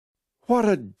What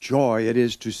a joy it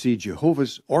is to see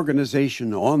Jehovah's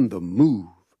organization on the move.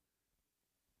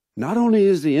 Not only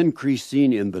is the increase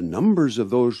seen in the numbers of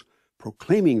those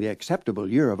proclaiming the acceptable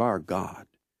year of our God,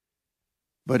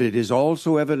 but it is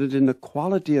also evident in the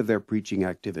quality of their preaching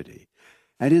activity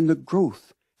and in the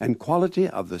growth and quality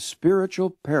of the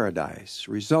spiritual paradise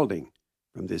resulting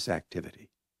from this activity.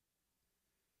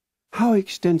 How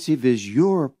extensive is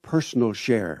your personal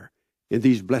share in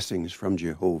these blessings from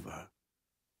Jehovah?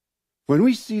 When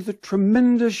we see the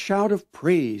tremendous shout of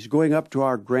praise going up to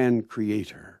our grand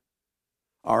Creator,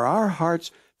 are our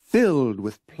hearts filled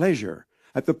with pleasure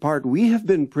at the part we have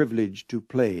been privileged to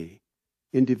play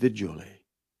individually?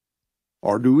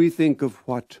 Or do we think of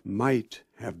what might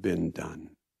have been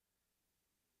done?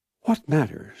 What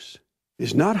matters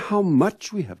is not how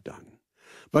much we have done,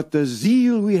 but the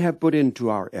zeal we have put into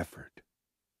our effort.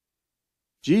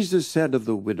 Jesus said of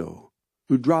the widow,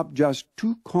 who dropped just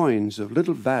 2 coins of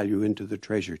little value into the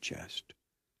treasure chest,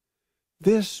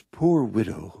 "This poor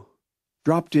widow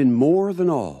dropped in more than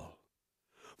all,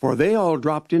 for they all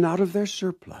dropped in out of their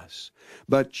surplus,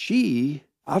 but she,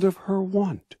 out of her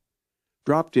want,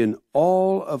 dropped in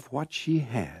all of what she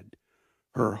had,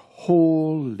 her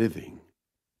whole living."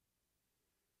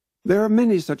 There are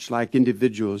many such like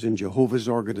individuals in Jehovah's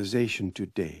organization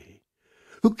today,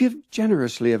 who give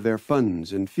generously of their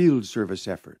funds and field service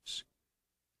efforts.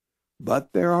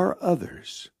 But there are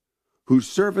others whose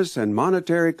service and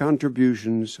monetary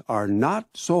contributions are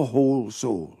not so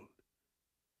whole-souled.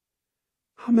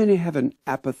 How many have an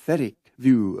apathetic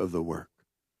view of the work,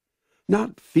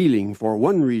 not feeling for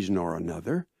one reason or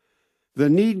another the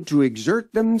need to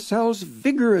exert themselves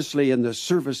vigorously in the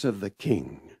service of the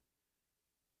King?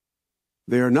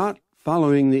 They are not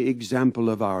following the example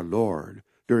of our Lord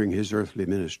during his earthly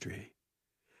ministry,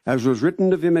 as was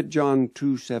written of him at John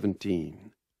 2:17.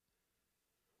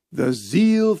 "The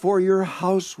zeal for your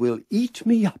house will eat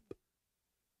me up."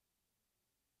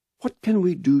 What can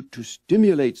we do to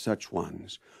stimulate such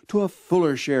ones to a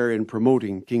fuller share in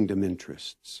promoting kingdom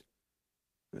interests?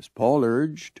 As Paul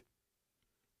urged,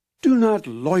 "Do not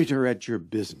loiter at your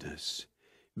business.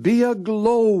 Be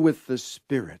aglow with the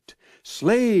Spirit.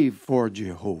 Slave for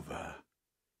Jehovah."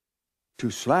 To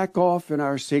slack off in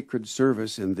our sacred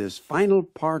service in this final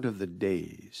part of the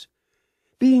days,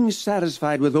 being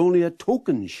satisfied with only a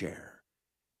token share,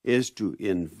 is to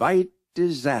invite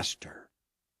disaster.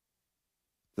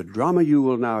 The drama you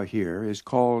will now hear is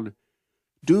called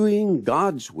 "Doing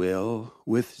God's Will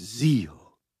with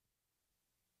Zeal."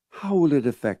 How will it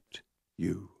affect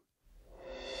you?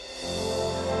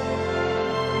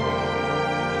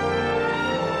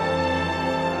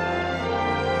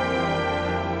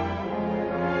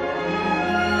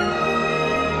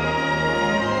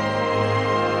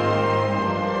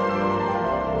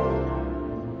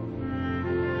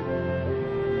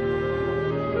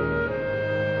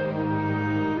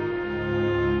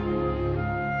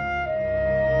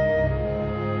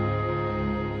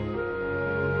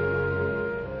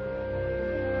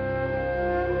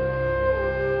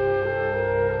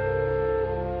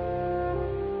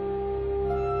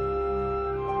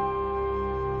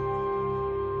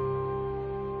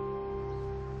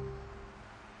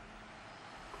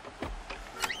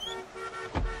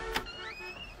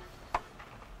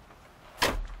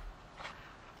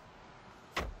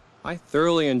 I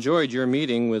thoroughly enjoyed your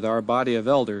meeting with our body of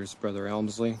elders, Brother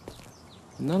Elmsley.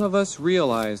 None of us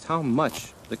realized how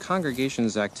much the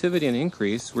congregation's activity and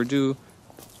increase were due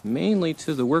mainly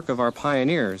to the work of our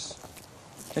pioneers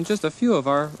and just a few of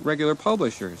our regular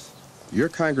publishers. Your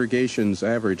congregation's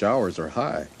average hours are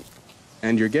high,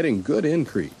 and you're getting good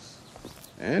increase,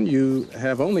 and you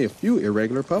have only a few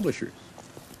irregular publishers.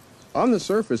 On the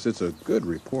surface, it's a good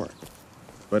report.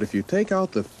 But if you take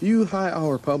out the few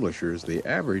high-hour publishers, the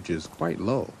average is quite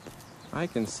low. I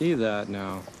can see that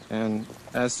now. And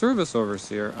as service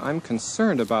overseer, I'm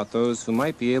concerned about those who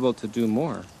might be able to do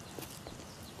more.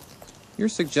 Your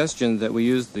suggestion that we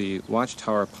use the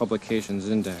Watchtower Publications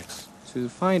Index to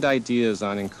find ideas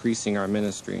on increasing our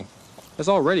ministry has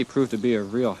already proved to be a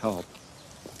real help.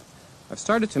 I've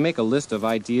started to make a list of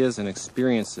ideas and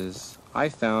experiences I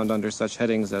found under such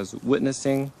headings as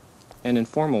witnessing and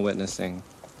informal witnessing,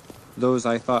 those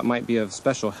I thought might be of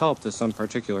special help to some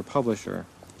particular publisher.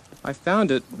 I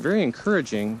found it very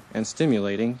encouraging and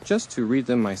stimulating just to read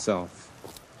them myself.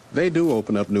 They do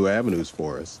open up new avenues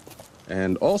for us,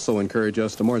 and also encourage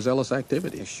us to more zealous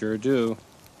activity. They sure do.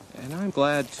 And I'm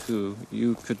glad, too,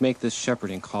 you could make this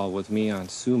shepherding call with me on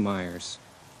Sue Myers.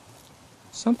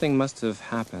 Something must have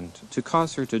happened to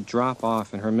cause her to drop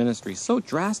off in her ministry so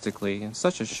drastically in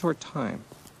such a short time.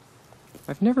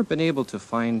 I've never been able to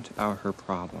find out her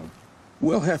problem.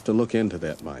 We'll have to look into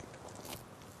that, Mike.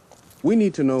 We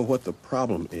need to know what the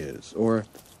problem is, or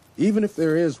even if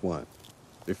there is one,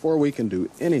 before we can do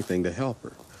anything to help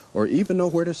her, or even know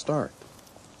where to start.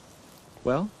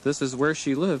 Well, this is where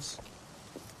she lives.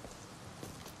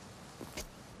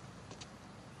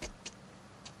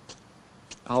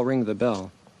 I'll ring the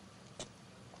bell.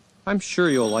 I'm sure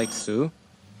you'll like Sue.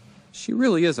 She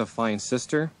really is a fine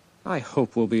sister. I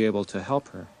hope we'll be able to help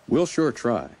her. We'll sure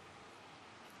try.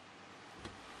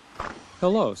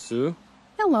 Hello, Sue.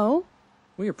 Hello.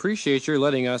 We appreciate your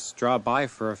letting us drop by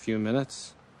for a few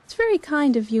minutes. It's very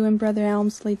kind of you and Brother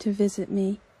Elmsley to visit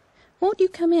me. Won't you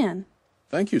come in?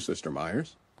 Thank you, Sister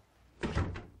Myers.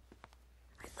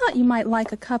 I thought you might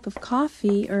like a cup of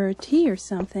coffee or tea or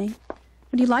something.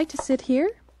 Would you like to sit here?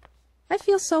 I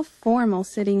feel so formal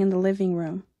sitting in the living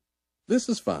room. This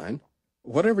is fine.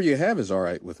 Whatever you have is all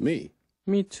right with me.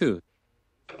 Me too.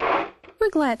 We're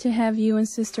glad to have you and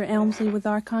Sister Elmsley with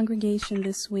our congregation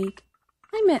this week.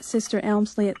 I met Sister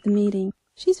Elmsley at the meeting.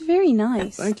 She's very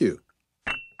nice. Thank you.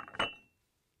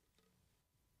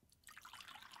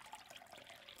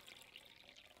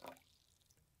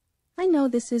 I know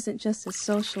this isn't just a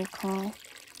social call,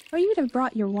 or you'd have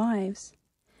brought your wives.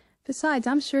 Besides,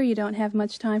 I'm sure you don't have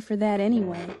much time for that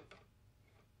anyway.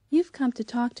 You've come to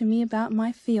talk to me about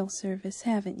my field service,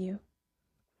 haven't you?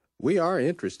 We are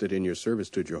interested in your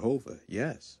service to Jehovah,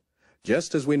 yes.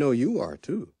 Just as we know you are,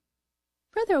 too.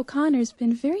 Brother O'Connor's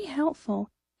been very helpful,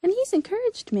 and he's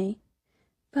encouraged me.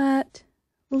 But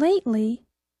lately,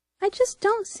 I just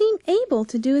don't seem able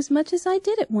to do as much as I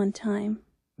did at one time.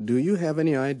 Do you have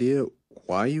any idea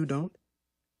why you don't?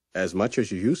 As much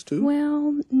as you used to?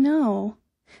 Well, no.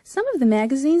 Some of the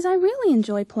magazines I really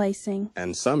enjoy placing.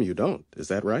 And some you don't, is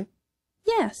that right?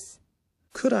 Yes.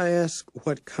 Could I ask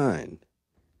what kind?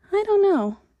 I don't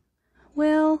know.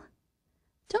 Well,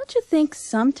 don't you think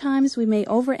sometimes we may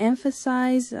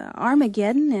overemphasize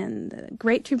Armageddon and the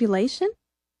Great Tribulation?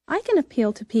 I can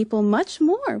appeal to people much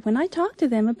more when I talk to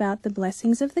them about the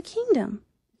blessings of the kingdom.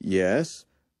 Yes,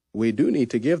 we do need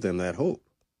to give them that hope.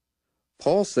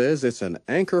 Paul says it's an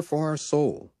anchor for our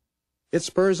soul. It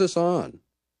spurs us on,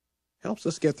 helps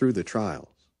us get through the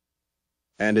trials.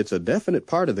 And it's a definite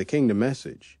part of the kingdom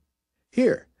message.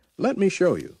 Here, let me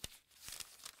show you.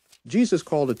 Jesus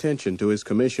called attention to his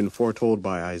commission foretold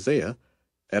by Isaiah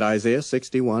at Isaiah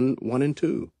 61, 1 and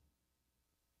 2.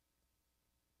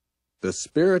 The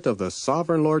Spirit of the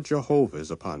sovereign Lord Jehovah is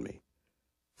upon me,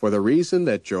 for the reason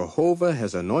that Jehovah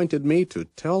has anointed me to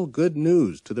tell good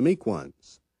news to the meek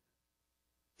ones.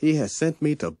 He has sent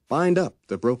me to bind up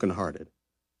the brokenhearted,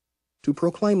 to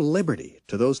proclaim liberty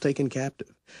to those taken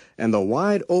captive, and the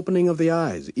wide opening of the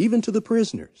eyes even to the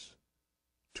prisoners,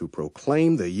 to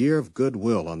proclaim the year of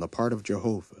goodwill on the part of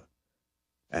Jehovah.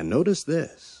 And notice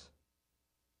this,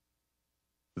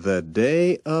 the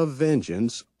day of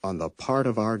vengeance on the part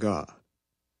of our God.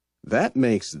 That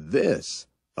makes this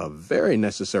a very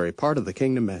necessary part of the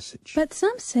kingdom message. But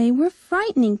some say we're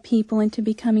frightening people into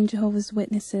becoming Jehovah's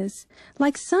Witnesses,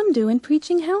 like some do in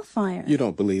preaching hellfire. You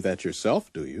don't believe that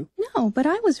yourself, do you? No, but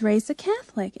I was raised a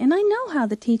Catholic, and I know how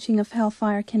the teaching of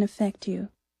hellfire can affect you.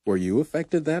 Were you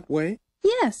affected that way?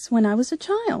 Yes, when I was a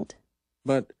child.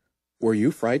 But were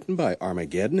you frightened by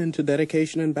Armageddon into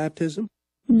dedication and baptism?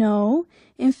 No.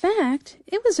 In fact,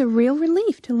 it was a real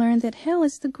relief to learn that hell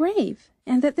is the grave,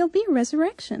 and that there'll be a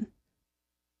resurrection.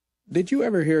 Did you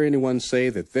ever hear anyone say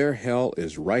that their hell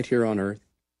is right here on earth?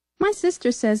 My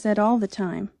sister says that all the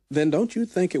time. Then don't you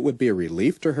think it would be a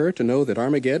relief to her to know that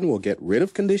Armageddon will get rid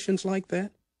of conditions like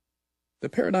that? The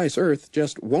paradise earth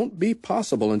just won't be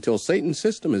possible until Satan's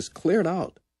system is cleared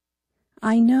out.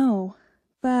 I know,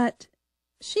 but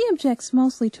she objects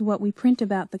mostly to what we print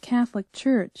about the Catholic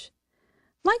Church.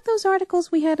 Like those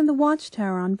articles we had in the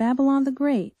Watchtower on Babylon the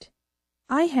Great.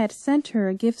 I had sent her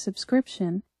a gift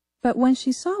subscription, but when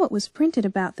she saw what was printed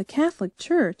about the Catholic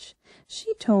Church,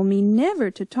 she told me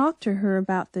never to talk to her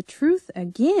about the truth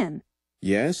again.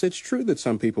 Yes, it's true that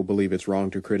some people believe it's wrong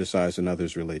to criticize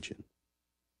another's religion.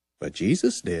 But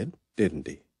Jesus did, didn't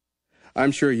he?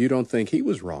 I'm sure you don't think he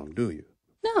was wrong, do you?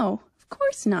 No, of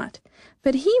course not.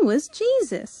 But he was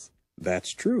Jesus.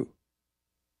 That's true.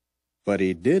 But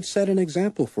he did set an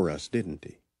example for us, didn't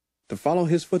he? To follow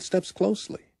his footsteps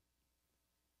closely.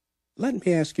 Let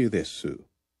me ask you this, Sue.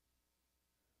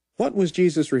 What was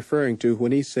Jesus referring to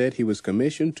when he said he was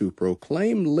commissioned to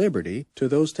proclaim liberty to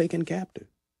those taken captive,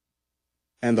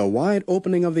 and the wide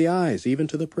opening of the eyes even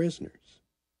to the prisoners?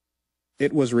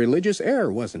 It was religious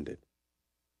error, wasn't it?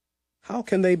 How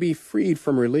can they be freed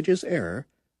from religious error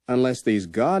unless these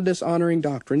God-dishonoring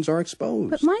doctrines are exposed?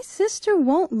 But my sister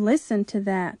won't listen to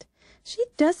that. She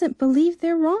doesn't believe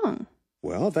they're wrong.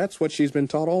 Well, that's what she's been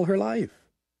taught all her life.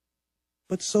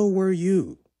 But so were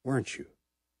you, weren't you?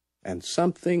 And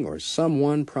something or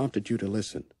someone prompted you to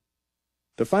listen,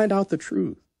 to find out the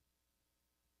truth.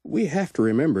 We have to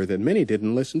remember that many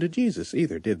didn't listen to Jesus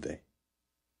either, did they?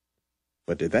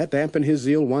 But did that dampen his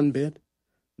zeal one bit?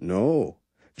 No.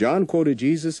 John quoted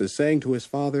Jesus as saying to his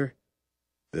Father,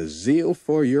 "The zeal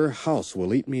for your house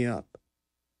will eat me up."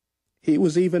 He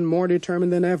was even more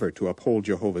determined than ever to uphold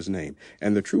Jehovah's name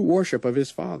and the true worship of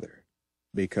his Father,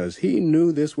 because he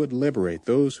knew this would liberate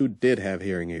those who did have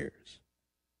hearing ears.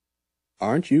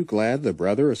 Aren't you glad the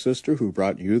brother or sister who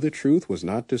brought you the truth was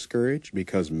not discouraged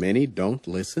because many don't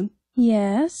listen?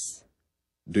 Yes.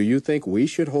 Do you think we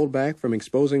should hold back from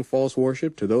exposing false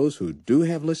worship to those who do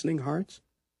have listening hearts,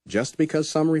 just because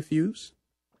some refuse?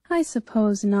 I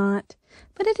suppose not.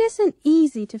 But it isn't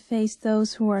easy to face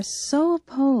those who are so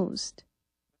opposed.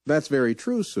 That's very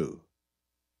true, Sue.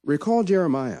 Recall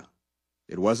Jeremiah.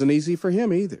 It wasn't easy for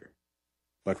him either.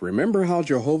 But remember how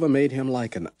Jehovah made him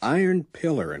like an iron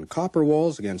pillar and copper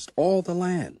walls against all the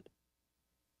land.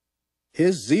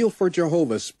 His zeal for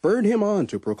Jehovah spurred him on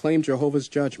to proclaim Jehovah's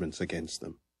judgments against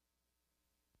them.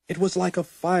 It was like a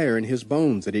fire in his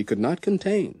bones that he could not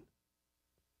contain.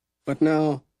 But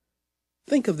now,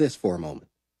 think of this for a moment.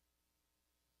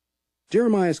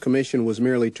 Jeremiah's commission was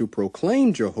merely to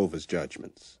proclaim Jehovah's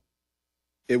judgments.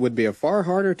 It would be a far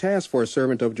harder task for a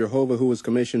servant of Jehovah who was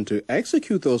commissioned to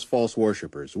execute those false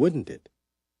worshippers, wouldn't it?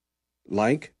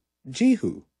 Like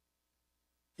Jehu.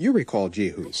 You recall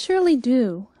Jehu. I surely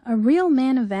do. A real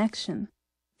man of action.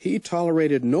 He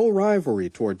tolerated no rivalry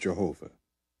toward Jehovah.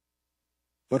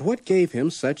 But what gave him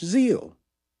such zeal?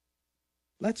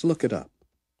 Let's look it up.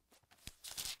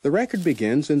 The record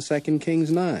begins in 2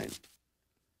 Kings 9.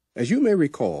 As you may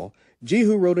recall,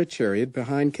 Jehu rode a chariot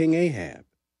behind King Ahab.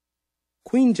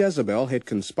 Queen Jezebel had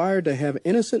conspired to have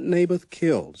innocent Naboth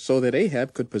killed so that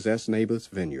Ahab could possess Naboth's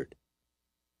vineyard.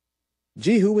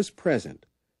 Jehu was present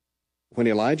when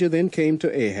Elijah then came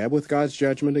to Ahab with God's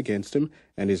judgment against him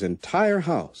and his entire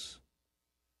house.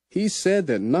 He said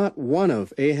that not one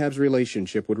of Ahab's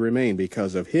relationship would remain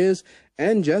because of his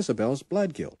and Jezebel's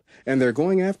blood guilt, and they're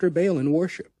going after Baal in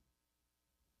worship.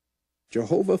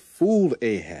 Jehovah fooled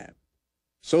Ahab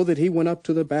so that he went up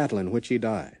to the battle in which he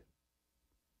died.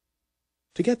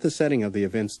 To get the setting of the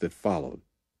events that followed,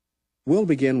 we'll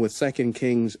begin with 2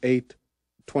 Kings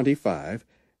 8:25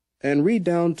 and read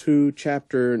down to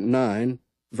chapter 9,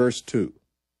 verse 2.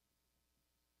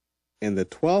 In the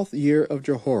 12th year of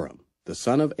Jehoram, the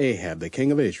son of Ahab, the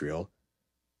king of Israel,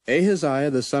 Ahaziah,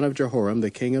 the son of Jehoram,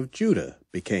 the king of Judah,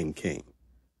 became king.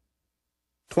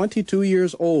 22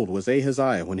 years old was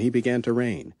Ahaziah when he began to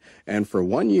reign, and for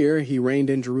 1 year he reigned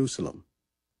in Jerusalem.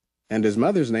 And his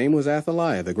mother's name was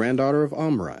Athaliah, the granddaughter of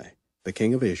Omri, the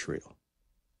king of Israel.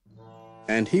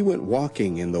 And he went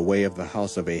walking in the way of the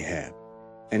house of Ahab,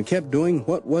 and kept doing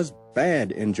what was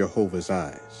bad in Jehovah's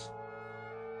eyes,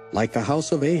 like the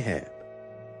house of Ahab.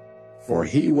 For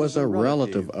he was a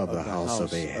relative of the house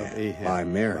of Ahab by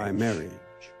marriage.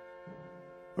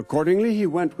 Accordingly he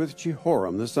went with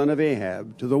Jehoram the son of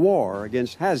Ahab to the war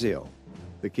against Hazael,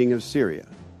 the king of Syria.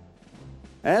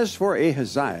 As for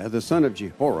Ahaziah the son of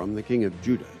Jehoram, the king of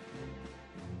Judah,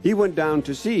 he went down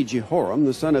to see Jehoram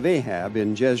the son of Ahab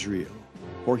in Jezreel,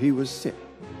 for he was sick.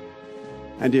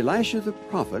 And Elisha the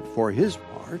prophet, for his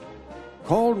part,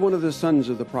 called one of the sons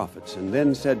of the prophets, and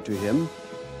then said to him,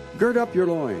 "Gird up your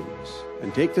loins,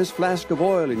 and take this flask of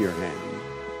oil in your hand,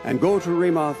 and go to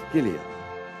Ramoth Gilead.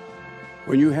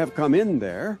 When you have come in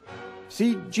there,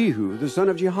 see Jehu the son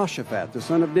of Jehoshaphat, the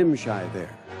son of Nimshi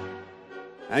there.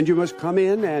 And you must come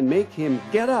in and make him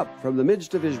get up from the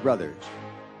midst of his brothers,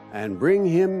 and bring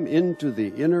him into the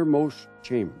innermost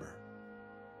chamber."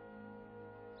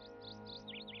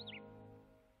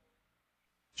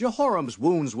 Jehoram's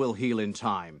wounds will heal in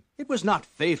time. It was not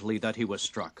fatally that he was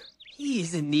struck. He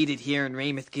isn't needed here in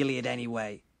Ramoth Gilead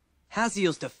anyway.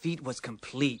 Hazael's defeat was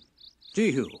complete.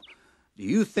 Jehu, do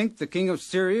you think the king of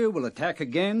Syria will attack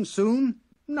again soon?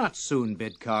 Not soon,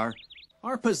 Bidkar.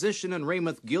 Our position in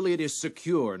Ramoth Gilead is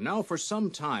secure, now for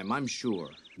some time, I'm sure.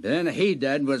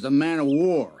 Ben-Hadad was a man of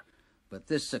war, but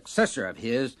this successor of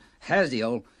his,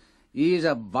 Hazael, he's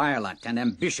a violent and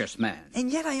ambitious man.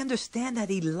 And yet I understand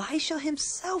that Elisha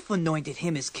himself anointed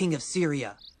him as king of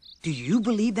Syria. Do you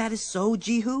believe that is so,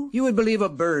 Jehu? You would believe a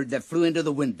bird that flew into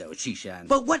the window, Shishan.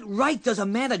 But what right does a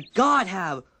man of God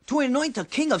have to anoint a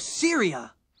king of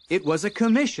Syria? It was a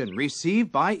commission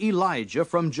received by Elijah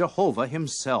from Jehovah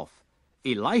himself.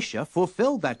 Elisha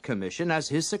fulfilled that commission as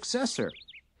his successor.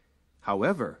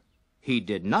 However, he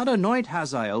did not anoint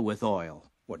Hazael with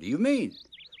oil. What do you mean?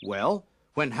 Well,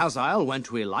 When Hazael went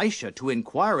to Elisha to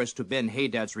inquire as to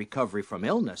Ben-Hadad's recovery from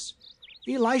illness,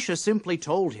 Elisha simply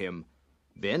told him,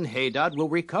 Ben-Hadad will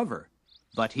recover,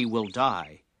 but he will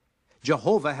die.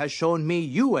 Jehovah has shown me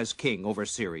you as king over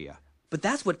Syria. But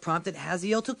that's what prompted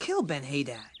Hazael to kill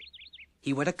Ben-Hadad.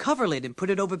 He wet a coverlid and put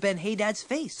it over Ben-Hadad's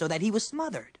face so that he was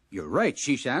smothered. You're right,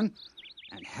 Shishan.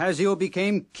 And Hazael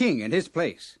became king in his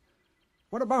place.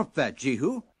 What about that,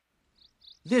 Jehu?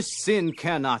 This sin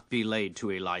cannot be laid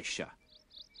to Elisha.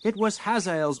 It was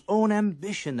Hazael's own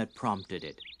ambition that prompted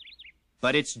it.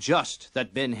 But it's just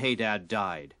that Ben-Hadad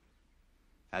died.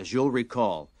 As you'll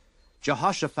recall,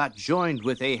 Jehoshaphat joined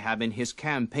with Ahab in his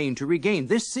campaign to regain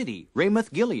this city,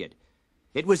 Ramoth-Gilead.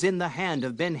 It was in the hand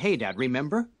of Ben-Hadad,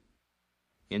 remember?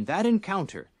 In that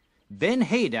encounter,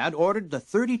 Ben-Hadad ordered the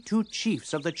 32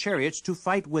 chiefs of the chariots to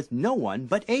fight with no one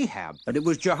but Ahab. But it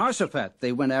was Jehoshaphat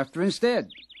they went after instead.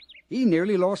 He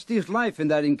nearly lost his life in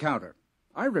that encounter.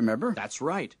 I remember. That's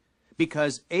right,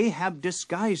 because Ahab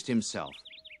disguised himself,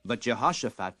 but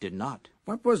Jehoshaphat did not.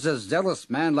 What was a zealous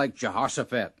man like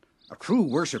Jehoshaphat, a true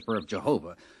worshiper of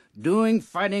Jehovah, doing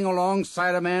fighting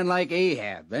alongside a man like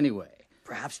Ahab, anyway?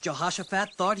 Perhaps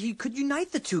Jehoshaphat thought he could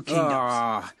unite the two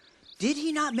kingdoms. Did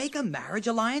he not make a marriage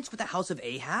alliance with the house of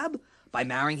Ahab by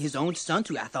marrying his own son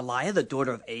to Athaliah, the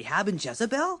daughter of Ahab and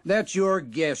Jezebel? That's your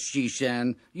guess,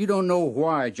 Shishan. You don't know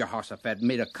why Jehoshaphat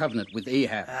made a covenant with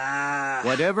Ahab.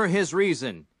 Whatever his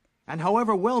reason, and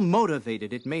however well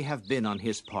motivated it may have been on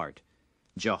his part,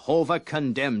 Jehovah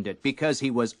condemned it because he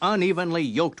was unevenly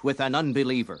yoked with an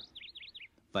unbeliever.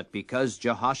 But because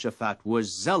Jehoshaphat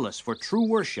was zealous for true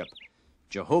worship,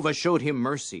 Jehovah showed him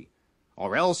mercy,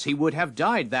 or else he would have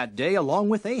died that day along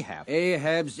with Ahab.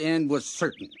 Ahab's end was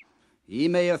certain. He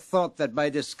may have thought that by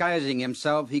disguising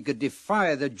himself he could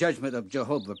defy the judgment of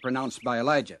Jehovah pronounced by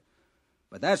Elijah.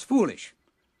 But that's foolish.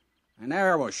 An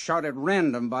arrow shot at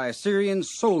random by a Syrian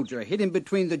soldier hit him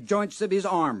between the joints of his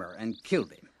armor and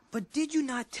killed him. But did you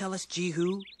not tell us,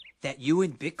 Jehu, that you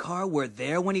and Bichar were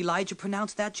there when Elijah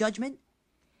pronounced that judgment?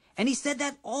 And he said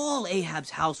that all Ahab's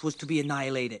house was to be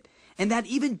annihilated, and that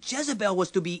even Jezebel was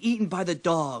to be eaten by the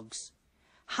dogs.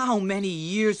 How many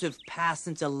years have passed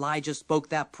since Elijah spoke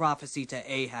that prophecy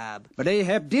to Ahab? But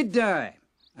Ahab did die,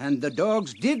 and the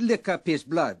dogs did lick up his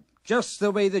blood, just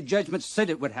the way the judgment said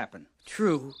it would happen.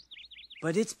 True,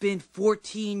 but it's been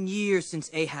 14 years since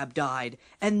Ahab died,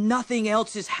 and nothing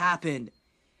else has happened.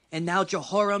 And now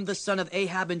Jehoram, the son of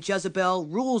Ahab and Jezebel,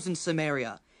 rules in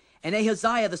Samaria, and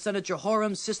Ahaziah, the son of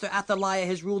Jehoram's sister Athaliah,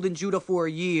 has ruled in Judah for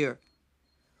a year.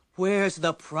 Where's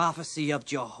the prophecy of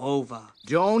Jehovah?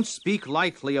 Don't speak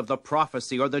lightly of the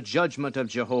prophecy or the judgment of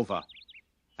Jehovah.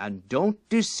 And don't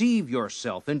deceive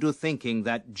yourself into thinking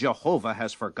that Jehovah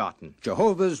has forgotten.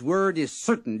 Jehovah's word is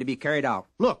certain to be carried out.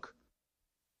 Look!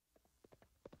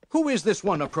 Who is this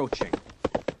one approaching?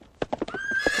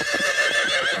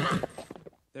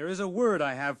 There is a word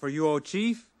I have for you, O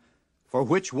chief. For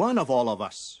which one of all of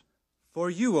us? For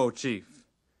you, O chief.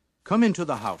 Come into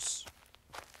the house.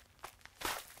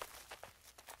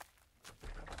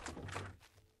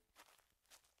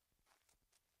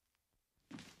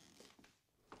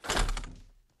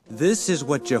 This is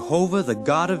what Jehovah, the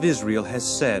God of Israel, has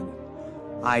said.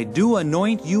 I do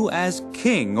anoint you as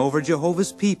king over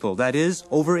Jehovah's people, that is,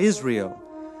 over Israel.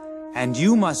 And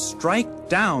you must strike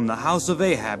down the house of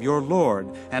Ahab, your lord,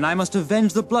 and I must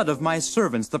avenge the blood of my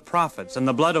servants, the prophets, and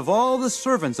the blood of all the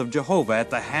servants of Jehovah at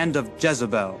the hand of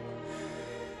Jezebel.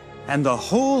 And the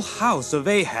whole house of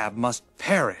Ahab must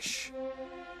perish.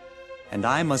 And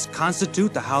I must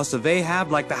constitute the house of Ahab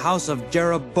like the house of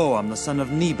Jeroboam, the son of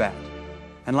Nebat,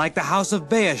 and like the house of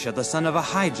Baasha, the son of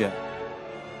Ahijah.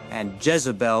 And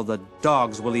Jezebel the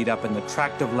dogs will eat up in the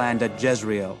tract of land at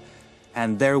Jezreel,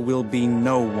 and there will be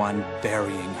no one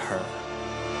burying her.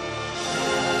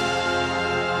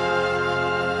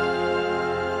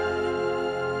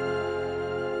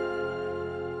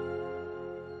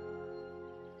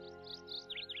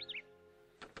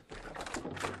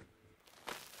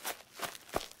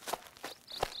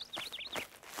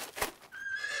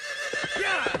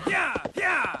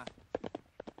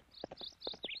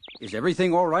 Is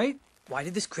everything all right? Why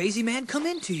did this crazy man come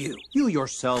into you? You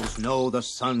yourselves know the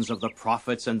sons of the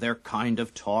prophets and their kind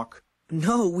of talk.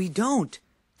 No, we don't.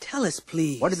 Tell us,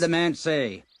 please. What did the man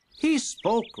say? He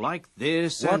spoke like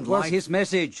this What and was like... his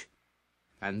message?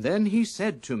 And then he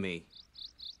said to me,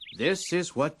 This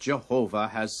is what Jehovah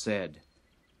has said.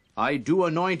 I do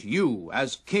anoint you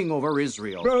as king over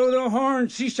Israel. Blow the horn,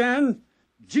 Shishan.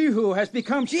 Jehu has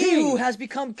become king. Jehu has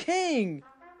become king.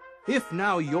 If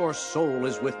now your soul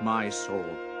is with my soul,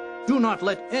 do not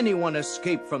let anyone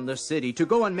escape from the city to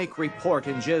go and make report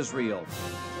in Jezreel.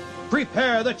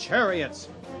 Prepare the chariots.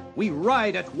 We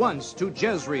ride at once to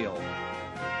Jezreel.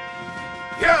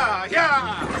 Yeah,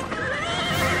 yeah!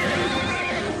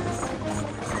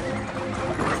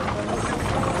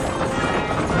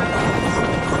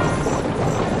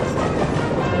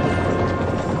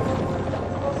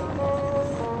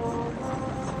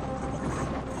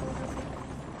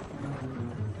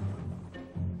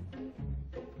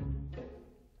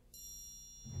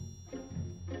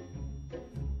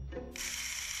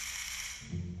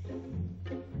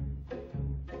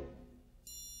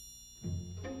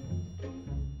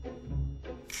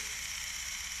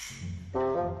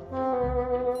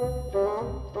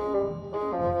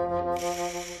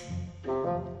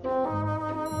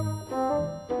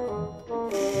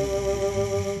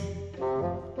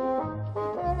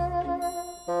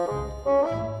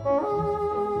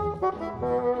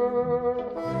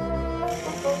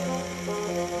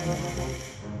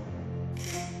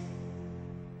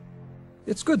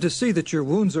 It's good to see that your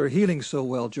wounds are healing so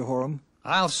well, Jehoram.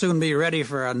 I'll soon be ready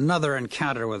for another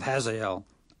encounter with Hazael.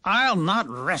 I'll not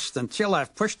rest until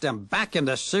I've pushed them back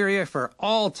into Syria for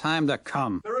all time to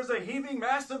come. There is a heaving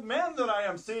mass of men that I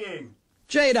am seeing.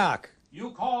 Zadok!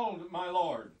 You called, my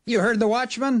lord. You heard the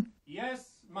watchman? Yes,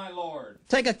 my lord.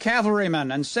 Take a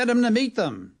cavalryman and send him to meet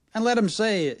them, and let him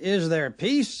say, "Is there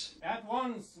peace?" At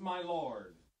once, my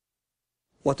lord.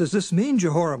 What does this mean,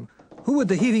 Jehoram? Who would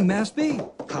the heaving mass be?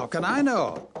 How can I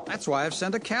know? That's why I've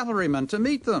sent a cavalryman to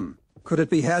meet them. Could it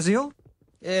be Hazael?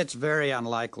 It's very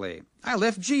unlikely. I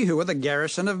left Jehu with a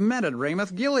garrison of men at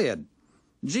Ramoth-Gilead.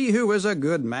 Jehu is a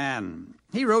good man.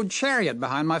 He rode chariot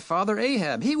behind my father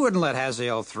Ahab. He wouldn't let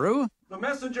Hazael through. The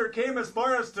messenger came as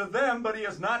far as to them, but he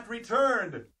has not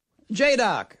returned.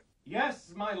 Zadok!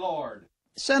 Yes, my lord.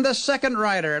 Send a second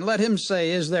rider and let him say,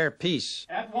 "Is there peace?"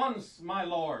 At once, my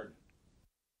lord.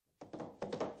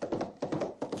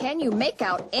 Can you make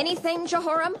out anything,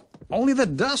 Jehoram? Only the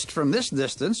dust from this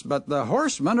distance, but the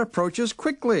horseman approaches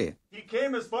quickly. He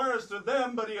came as far as to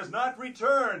them, but he has not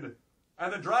returned.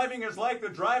 And the driving is like the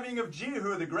driving of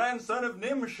Jehu, the grandson of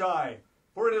Nimshi,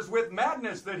 for it is with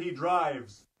madness that he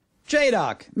drives.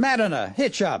 Zadok, Madonna,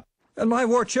 hitch up. And my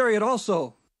war chariot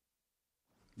also.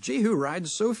 Jehu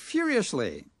rides so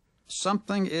furiously.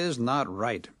 Something is not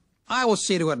right. I will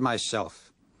see to it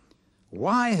myself.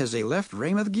 Why has he left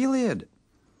Ramoth-Gilead?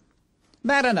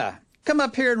 Madonna, come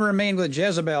up here and remain with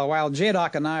Jezebel while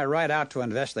Zadok and I ride out to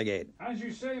investigate. As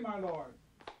you say, my lord.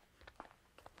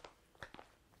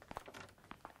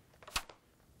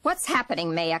 What's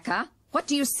happening, Maacah? What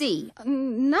do you see?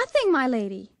 Nothing, my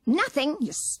lady. Nothing,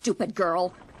 you stupid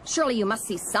girl. Surely you must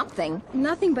see something.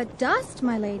 Nothing but dust,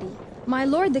 my lady. My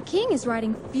lord the king is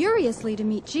riding furiously to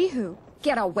meet Jehu.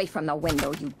 Get away from the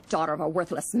window, you daughter of a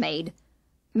worthless maid.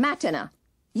 Matinah,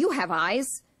 you have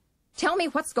eyes. Tell me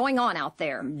what's going on out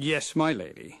there. Yes, my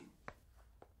lady.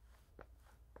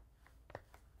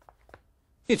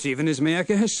 It's even as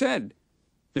Maacah has said.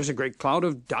 There's a great cloud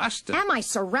of dust. Am I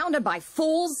surrounded by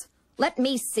fools? Let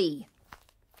me see.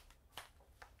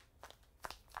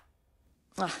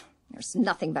 There's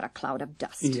nothing but a cloud of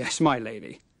dust. Yes, my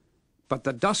lady. But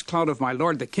the dust cloud of my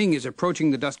lord the king is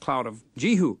approaching the dust cloud of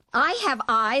Jehu. I have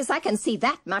eyes. I can see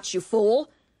that much, you fool.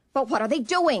 But what are they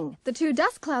doing? The two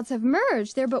dust clouds have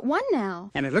merged. They're but one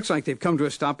now. And it looks like they've come to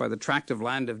a stop by the tract of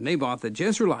land of Naboth the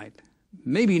Jezreelite.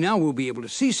 Maybe now we'll be able to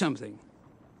see something.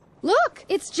 Look,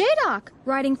 it's Zadok,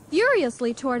 riding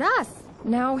furiously toward us.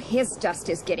 Now his dust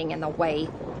is getting in the way.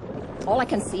 All I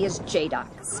can see is Zadok,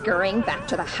 scurrying back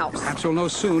to the house. Perhaps we'll know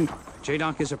soon.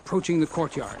 Zadok is approaching the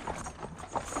courtyard.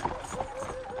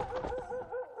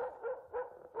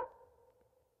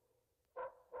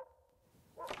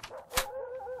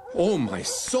 Oh, my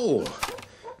soul!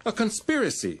 A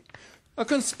conspiracy! A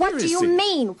conspiracy! What do you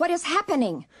mean? What is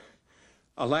happening?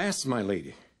 Alas, my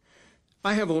lady,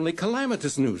 I have only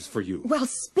calamitous news for you. Well,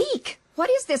 speak! What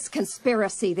is this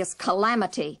conspiracy, this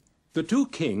calamity? The two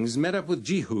kings met up with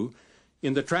Jehu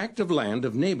in the tract of land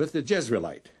of Naboth the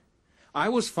Jezreelite. I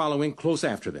was following close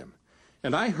after them,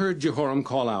 and I heard Jehoram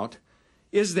call out,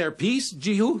 "Is there peace,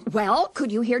 Jehu?" Well,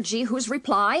 could you hear Jehu's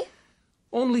reply?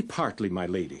 Only partly, my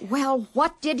lady. Well,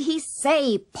 what did he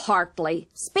say, partly?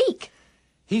 Speak.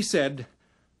 He said,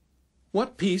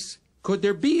 "What peace could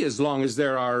there be as long as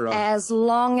there are..." As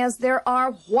long as there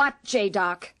are what,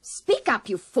 Zadok? Speak up,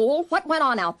 you fool. What went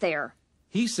on out there?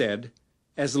 He said,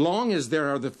 "As long as there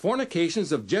are the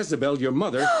fornications of Jezebel, your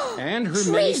mother, and her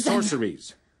Treason! many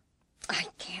sorceries." I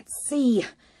can't see.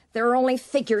 There are only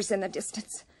figures in the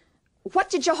distance. What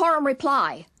did Jehoram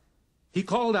reply? He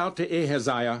called out to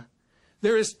Ahaziah,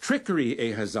 "There is trickery,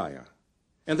 Ahaziah."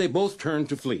 And they both turned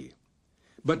to flee.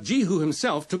 But Jehu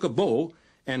himself took a bow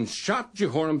and shot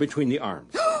Jehoram between the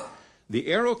arms. The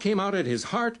arrow came out at his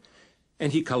heart,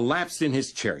 and he collapsed in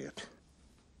his chariot.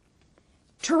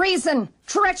 Treason!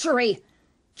 Treachery!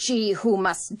 Jehu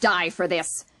must die for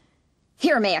this.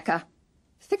 Here, Maacah,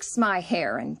 fix my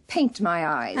hair and paint my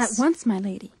eyes. At once, my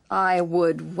lady. I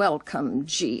would welcome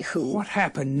Jehu. What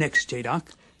happened next,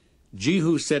 Zadok?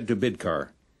 Jehu said to Bidkar,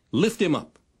 "Lift him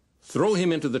up, throw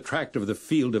him into the tract of the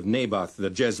field of Naboth the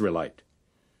Jezreelite."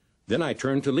 Then I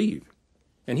turned to leave,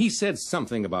 and he said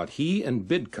something about he and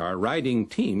Bidkar riding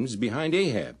teams behind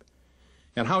Ahab,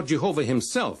 and how Jehovah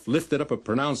himself lifted up a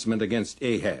pronouncement against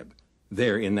Ahab,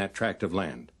 there in that tract of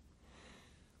land.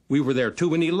 We were there too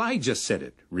when Elijah said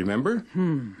it, remember?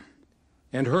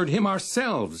 And heard him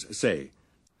ourselves say,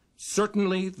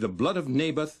 "Certainly the blood of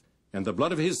Naboth and the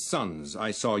blood of his sons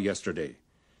I saw yesterday,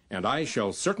 and I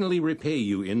shall certainly repay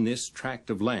you in this tract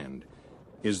of land,"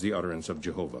 is the utterance of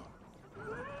Jehovah.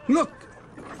 Look!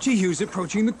 Jehu's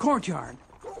approaching the courtyard.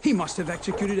 He must have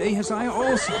executed Ahaziah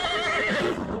also.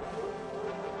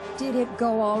 Did it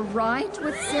go all right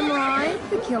with Zimri,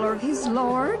 the killer of his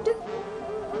lord?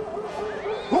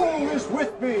 Who is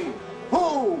with me?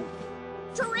 Who?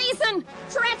 Treason!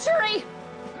 Treachery!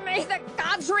 May the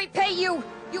gods repay you!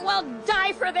 You will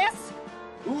die for this!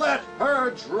 Let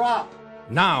her drop!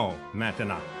 Now,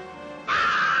 Matanah.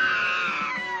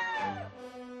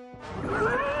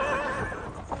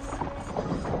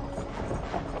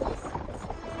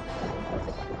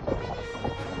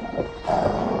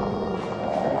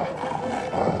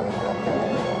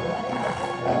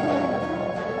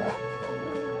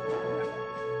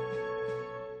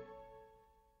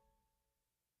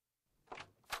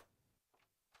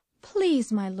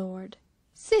 Please, my lord,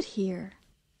 sit here.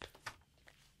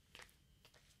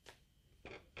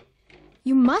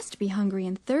 You must be hungry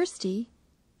and thirsty.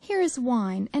 Here is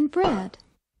wine and bread.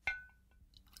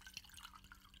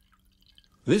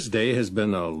 This day has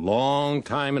been a long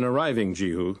time in arriving,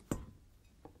 Jehu.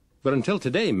 But until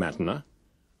today, Matanah,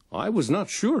 I was not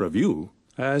sure of you.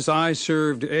 As I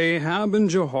served Ahab and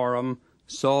Jehoram,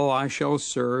 so I shall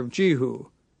serve Jehu.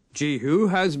 Jehu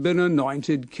has been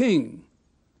anointed king.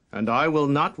 And I will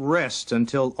not rest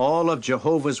until all of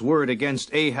Jehovah's word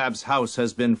against Ahab's house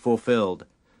has been fulfilled.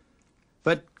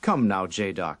 But come now,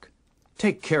 Zadok,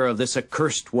 take care of this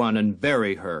accursed one and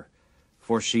bury her,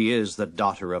 for she is the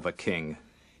daughter of a king.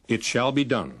 It shall be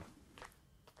done.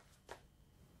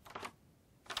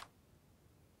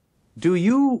 Do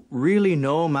you really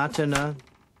know, Matanah,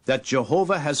 that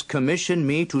Jehovah has commissioned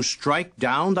me to strike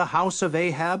down the house of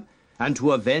Ahab and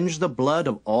to avenge the blood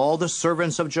of all the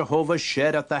servants of Jehovah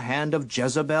shed at the hand of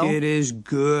Jezebel? It is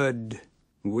good.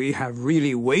 We have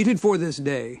really waited for this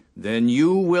day. Then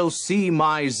you will see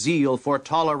my zeal for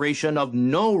toleration of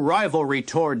no rivalry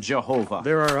toward Jehovah.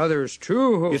 There are others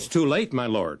too. It's too late, my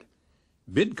lord.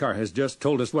 Bidkar has just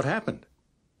told us what happened.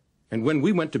 And when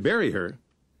we went to bury her,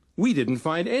 we didn't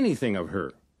find anything of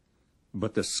her,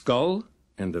 but the skull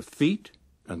and the feet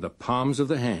and the palms of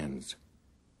the hands.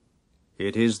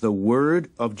 It is the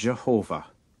word of Jehovah.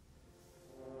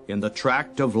 In the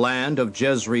tract of land of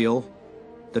Jezreel,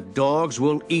 the dogs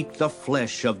will eat the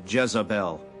flesh of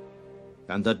Jezebel,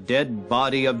 and the dead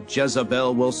body of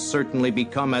Jezebel will certainly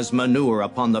become as manure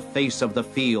upon the face of the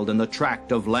field in the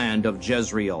tract of land of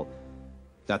Jezreel,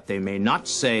 that they may not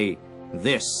say,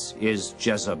 "This is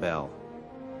Jezebel."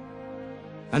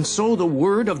 And so the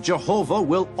word of Jehovah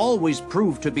will always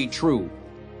prove to be true.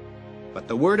 But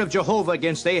the word of Jehovah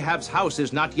against Ahab's house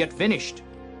is not yet finished.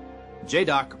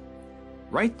 Zadok,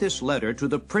 write this letter to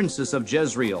the princes of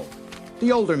Jezreel,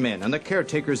 the older men and the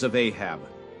caretakers of Ahab.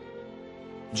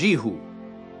 Jehu,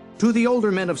 to the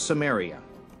older men of Samaria.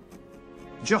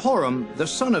 Jehoram, the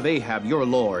son of Ahab, your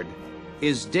lord,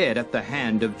 is dead at the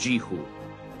hand of Jehu.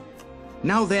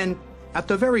 Now then, at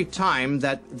the very time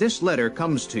that this letter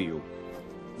comes to you,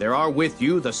 there are with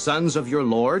you the sons of your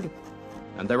lord,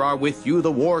 and there are with you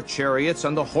the war chariots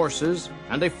and the horses,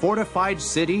 and a fortified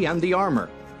city and the armor.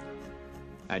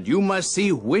 And you must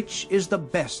see which is the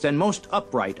best and most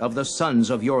upright of the sons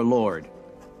of your lord,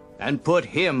 and put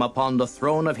him upon the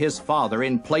throne of his father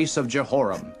in place of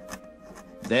Jehoram.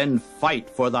 Then fight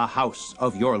for the house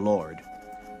of your lord.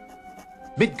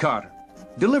 Bidkar,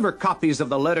 deliver copies of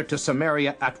the letter to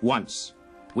Samaria at once.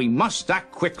 We must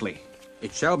act quickly.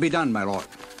 It shall be done, my lord.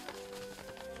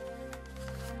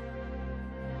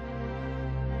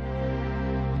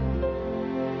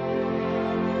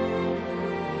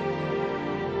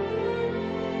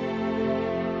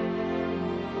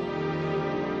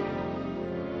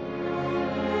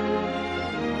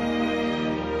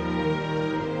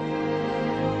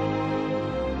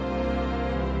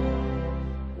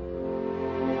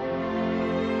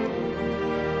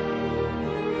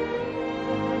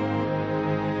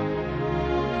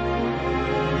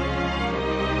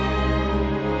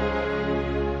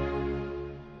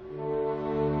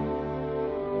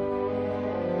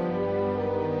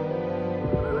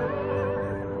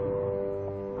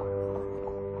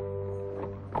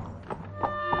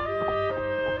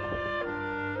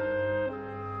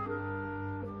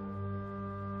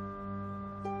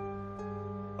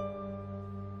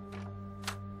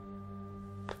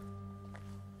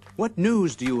 What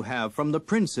news do you have from the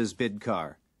princes,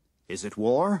 Bidkar? Is it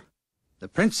war? The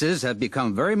princes have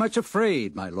become very much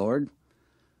afraid, my lord.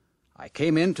 I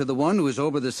came in to the one who is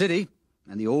over the city,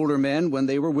 and the older men when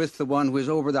they were with the one who is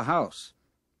over the house.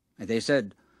 And they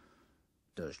said,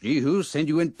 "Does Jehu send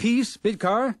you in peace,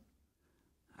 Bidkar?"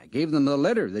 I gave them the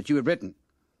letter that you had written,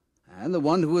 and the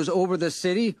one who was over the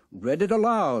city read it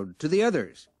aloud to the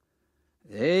others.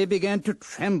 They began to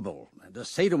tremble and to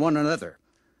say to one another,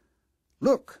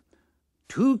 "Look,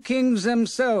 2 kings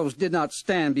themselves did not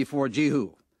stand before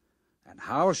Jehu, and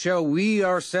how shall we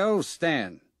ourselves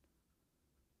stand?"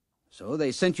 So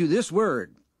they sent you this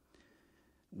word: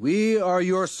 "We are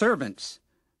your servants,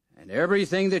 and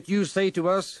everything that you say to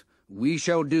us we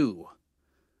shall do.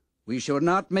 We shall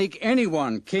not make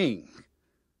anyone king.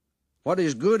 What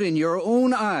is good in your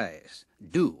own eyes,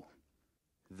 do."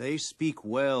 They speak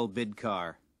well,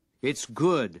 Bidkar. It's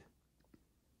good.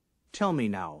 Tell me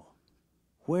now,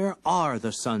 where are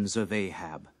the sons of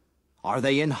Ahab? Are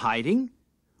they in hiding,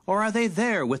 or are they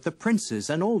there with the princes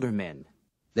and older men?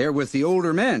 They're with the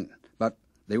older men, but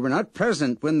they were not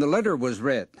present when the letter was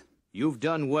read. You've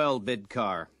done well,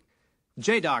 Bidkar.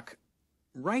 Jadok,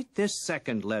 write this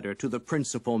second letter to the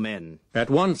principal men.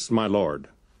 At once, my lord.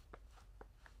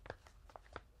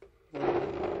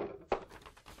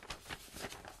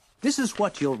 This is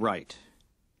what you'll write.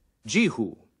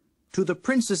 Jehu, to the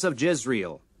princes of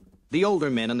Jezreel, the older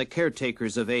men and the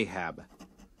caretakers of Ahab.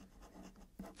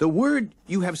 The word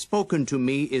you have spoken to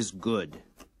me is good.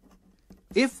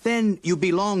 If then you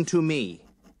belong to me,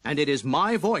 and it is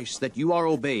my voice that you are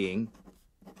obeying,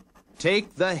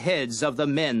 take the heads of the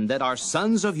men that are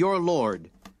sons of your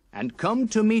Lord, and come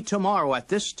to me tomorrow at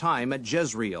this time at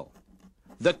Jezreel.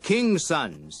 The king's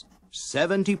sons,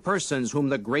 70 persons whom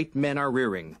the great men are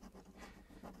rearing.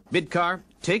 Bidkar,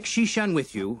 take Shishan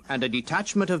with you, and a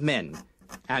detachment of men,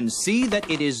 and see that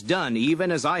it is done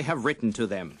even as I have written to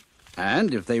them.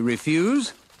 And if they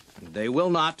refuse? They will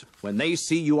not, when they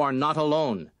see you are not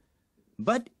alone.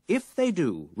 But if they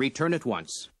do, return at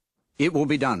once. It will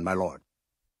be done, my lord.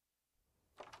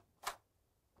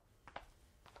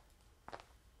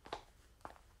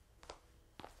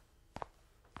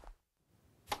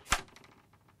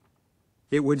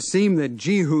 It would seem that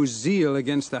Jehu's zeal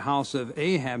against the house of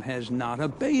Ahab has not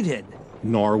abated.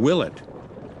 Nor will it.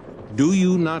 Do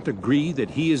you not agree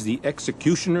that he is the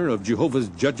executioner of Jehovah's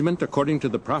judgment according to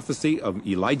the prophecy of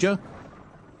Elijah?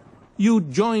 You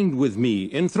joined with me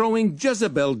in throwing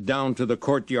Jezebel down to the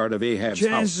courtyard of Ahab's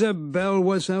house. Jezebel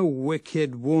was a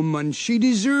wicked woman. She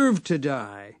deserved to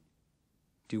die.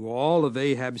 Do all of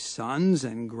Ahab's sons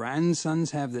and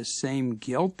grandsons have the same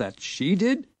guilt that she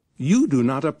did? You do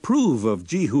not approve of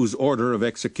Jehu's order of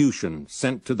execution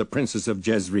sent to the princes of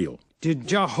Jezreel. Did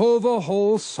Jehovah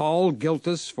hold Saul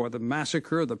guiltless for the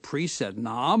massacre of the priests at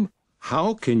Nob?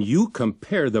 How can you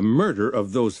compare the murder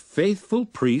of those faithful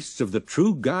priests of the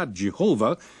true God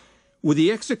Jehovah with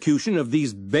the execution of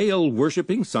these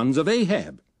Baal-worshipping sons of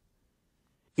Ahab?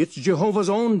 It's Jehovah's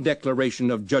own declaration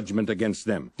of judgment against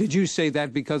them. Did you say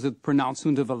that because of the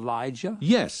pronouncement of Elijah?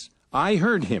 Yes, I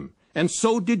heard him, and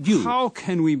so did you. How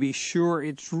can we be sure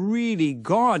it's really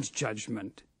God's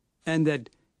judgment, and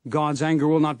that God's anger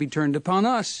will not be turned upon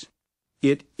us?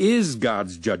 It is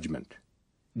God's judgment.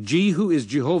 Jehu is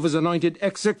Jehovah's anointed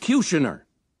executioner.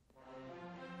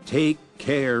 Take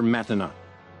care, Mattanah,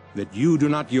 that you do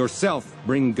not yourself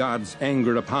bring God's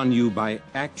anger upon you by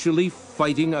actually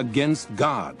fighting against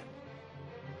God.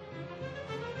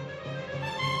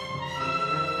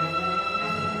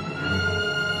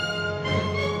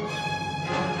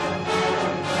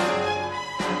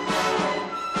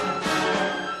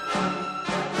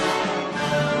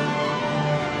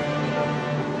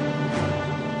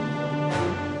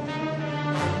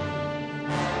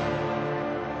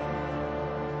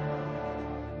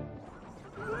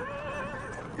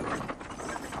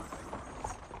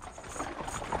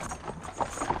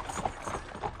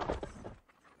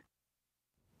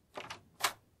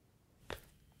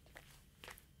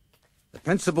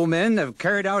 Principal men have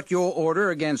carried out your order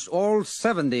against all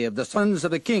 70 of the sons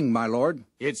of the king, my lord.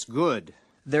 It's good.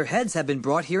 Their heads have been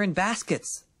brought here in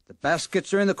baskets. The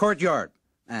baskets are in the courtyard,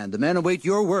 and the men await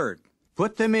your word.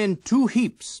 Put them in 2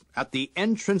 heaps at the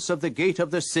entrance of the gate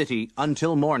of the city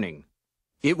until morning.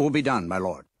 It will be done, my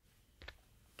lord.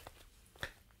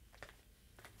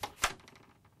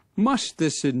 Must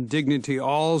this indignity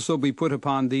also be put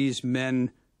upon these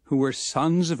men who were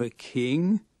sons of a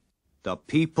king? The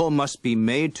people must be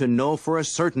made to know for a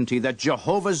certainty that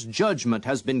Jehovah's judgment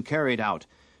has been carried out,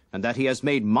 and that he has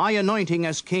made my anointing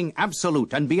as king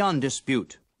absolute and beyond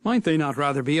dispute. Might they not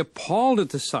rather be appalled at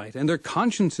the sight, and their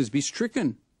consciences be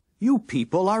stricken? You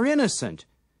people are innocent.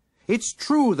 It's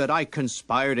true that I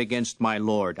conspired against my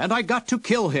lord, and I got to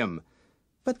kill him.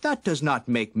 But that does not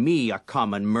make me a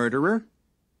common murderer.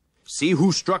 See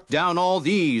who struck down all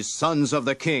these sons of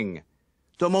the king,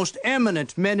 the most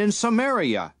eminent men in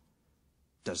Samaria.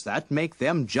 Does that make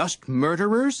them just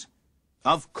murderers?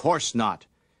 Of course not.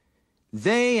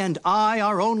 They and I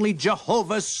are only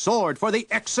Jehovah's sword for the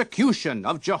execution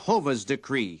of Jehovah's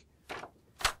decree.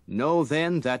 Know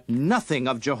then that nothing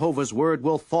of Jehovah's word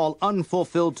will fall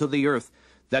unfulfilled to the earth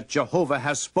that Jehovah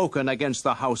has spoken against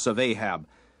the house of Ahab.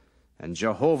 And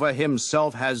Jehovah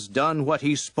himself has done what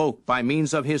he spoke by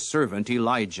means of his servant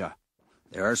Elijah.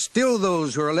 There are still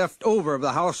those who are left over of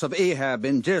the house of Ahab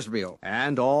in Jezreel.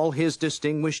 And all his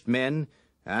distinguished men,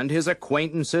 and his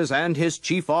acquaintances, and his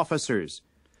chief officers.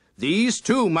 These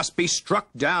too must be struck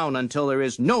down until there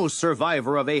is no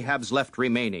survivor of Ahab's left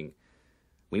remaining.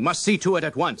 We must see to it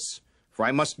at once, for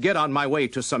I must get on my way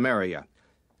to Samaria.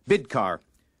 Bidkar,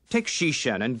 take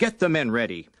Sheshan and get the men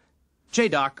ready.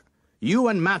 Zadok, you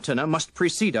and Matana must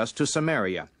precede us to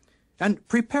Samaria, and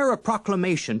prepare a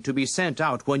proclamation to be sent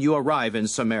out when you arrive in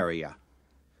Samaria.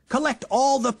 Collect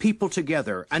all the people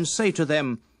together and say to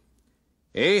them,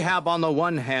 Ahab on the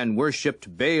one hand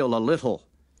worshipped Baal a little.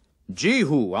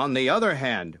 Jehu on the other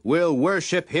hand will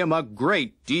worship him a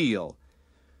great deal.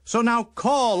 So now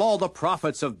call all the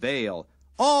prophets of Baal,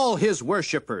 all his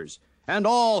worshippers, and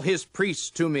all his priests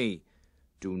to me.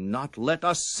 Do not let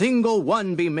a single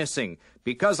one be missing,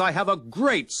 because I have a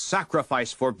great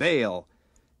sacrifice for Baal.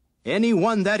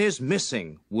 Anyone that is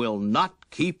missing will not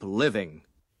keep living.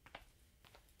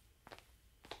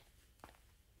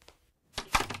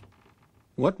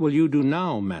 What will you do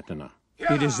now, Matana?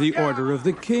 It is the order of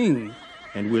the king.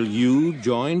 And will you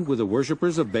join with the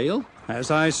worshippers of Baal?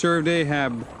 As I served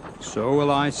Ahab, so will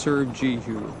I serve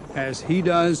Jehu. As he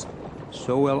does,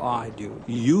 so will I do.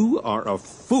 You are a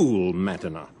fool,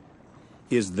 Matana.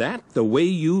 Is that the way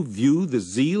you view the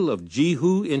zeal of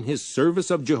Jehu in his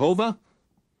service of Jehovah?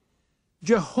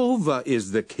 Jehovah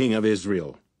is the King of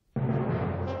Israel.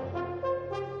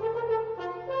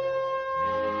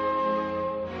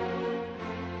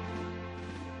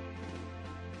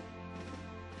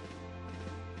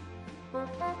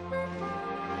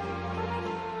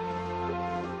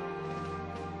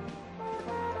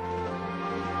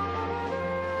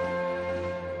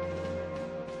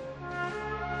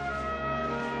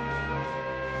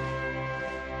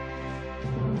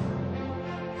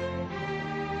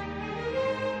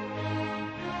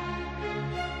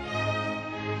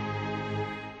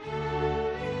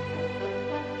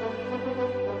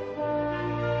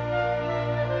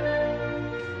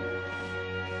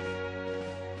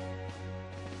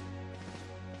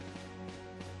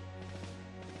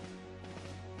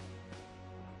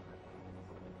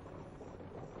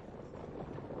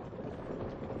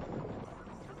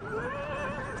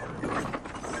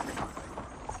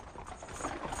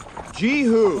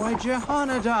 Jehu! Why,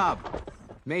 Jehonadab!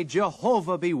 May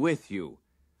Jehovah be with you.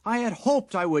 I had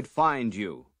hoped I would find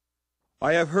you.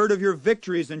 I have heard of your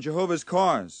victories in Jehovah's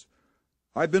cause.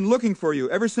 I've been looking for you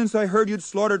ever since I heard you'd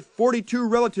slaughtered 42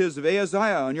 relatives of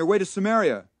Ahaziah on your way to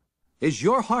Samaria. Is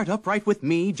your heart upright with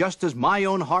me, just as my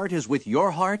own heart is with your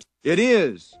heart? It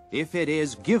is. If it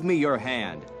is, give me your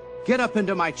hand. Get up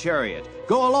into my chariot.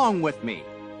 Go along with me.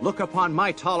 Look upon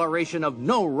my toleration of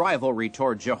no rivalry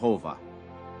toward Jehovah.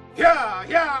 Yeah,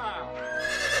 yeah!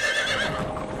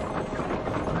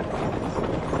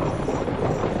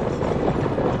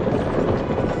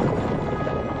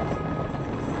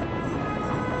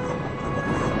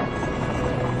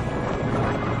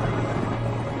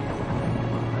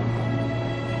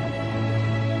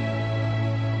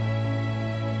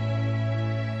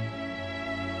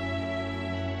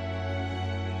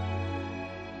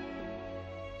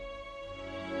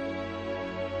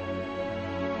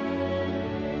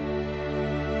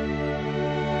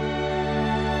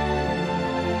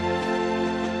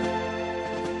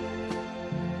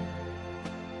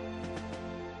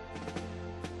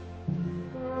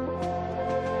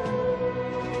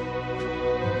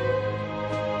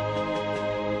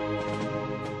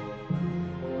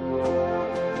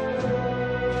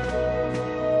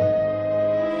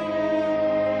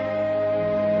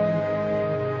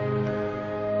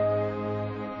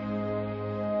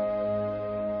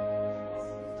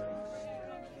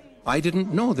 I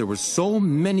didn't know there were so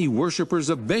many worshippers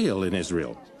of Baal in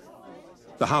Israel.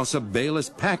 The house of Baal is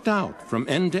packed out from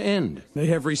end to end. They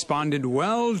have responded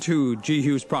well to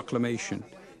Jehu's proclamation.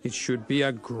 It should be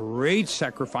a great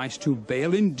sacrifice to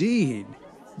Baal indeed.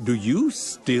 Do you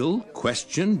still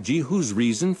question Jehu's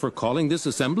reason for calling this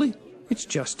assembly? It's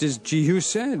just as Jehu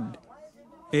said.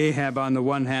 Ahab on the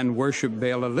one hand worshiped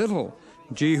Baal a little.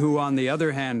 Jehu on the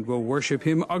other hand will worship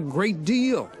him a great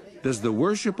deal. Does the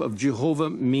worship of Jehovah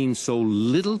mean so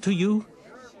little to you?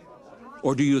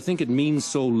 Or do you think it means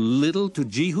so little to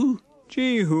Jehu?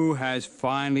 Jehu has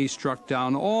finally struck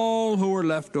down all who were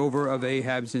left over of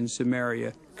Ahab's in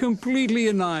Samaria, completely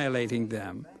annihilating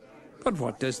them. But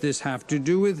what does this have to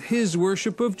do with his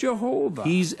worship of Jehovah?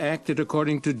 He's acted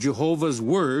according to Jehovah's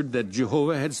word that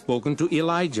Jehovah had spoken to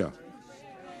Elijah.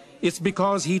 It's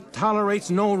because he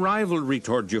tolerates no rivalry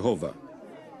toward Jehovah.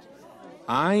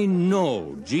 I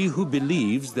know Jehu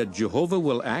believes that Jehovah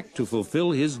will act to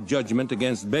fulfill his judgment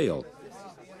against Baal,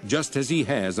 just as he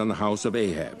has on the house of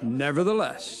Ahab.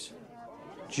 Nevertheless,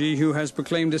 Jehu has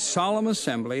proclaimed a solemn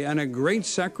assembly and a great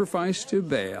sacrifice to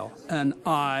Baal, and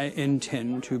I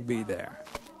intend to be there.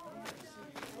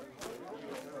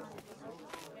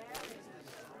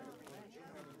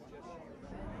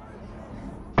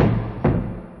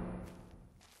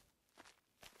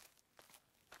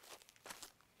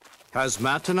 Has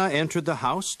Mattanah entered the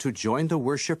house to join the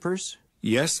worshippers?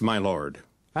 Yes, my lord.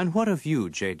 And what of you,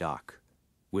 Zadok?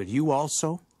 Will you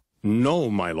also? No,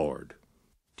 my lord.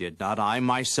 Did not I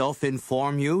myself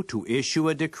inform you to issue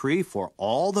a decree for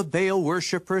all the Baal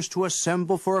worshippers to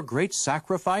assemble for a great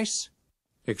sacrifice?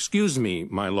 Excuse me,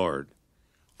 my lord.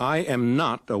 I am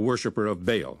not a worshipper of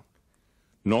Baal,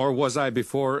 nor was I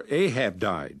before Ahab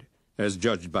died, as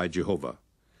judged by Jehovah.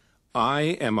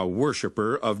 I am a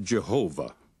worshipper of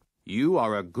Jehovah. You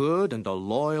are a good and a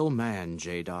loyal man,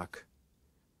 Zadok.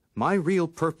 My real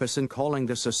purpose in calling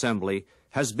this assembly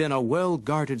has been a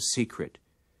well-guarded secret.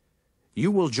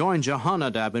 You will join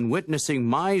Jehonadab in witnessing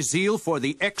my zeal for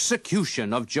the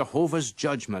execution of Jehovah's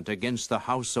judgment against the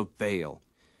house of Baal.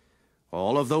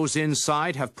 All of those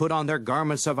inside have put on their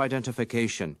garments of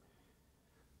identification.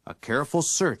 A careful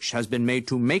search has been made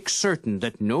to make certain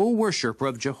that no worshipper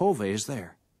of Jehovah is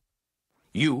there.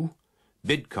 You,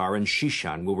 Bidkar and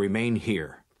Shishan will remain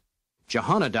here.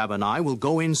 Jehonadab and I will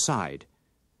go inside.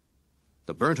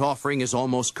 The burnt offering is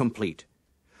almost complete.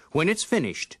 When it's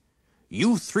finished,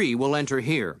 you 3 will enter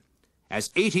here,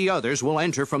 as 80 others will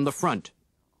enter from the front.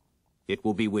 It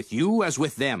will be with you as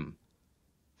with them.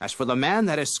 As for the man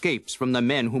that escapes from the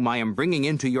men whom I am bringing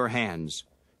into your hands,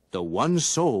 the one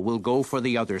soul will go for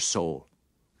the other soul.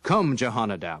 Come,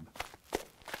 Jehonadab.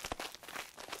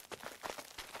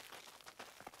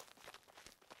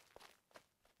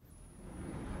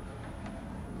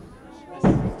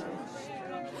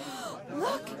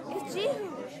 Look, it's Jehu.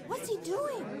 What's he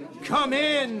doing? Come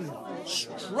in!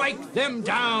 Strike them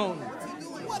down!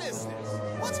 What is this?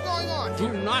 What's going on?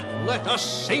 Do not let a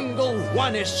single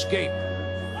one escape!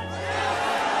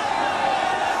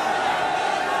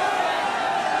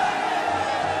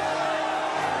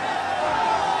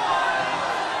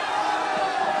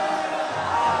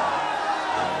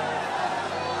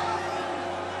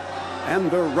 And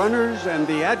the runners and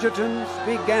the adjutants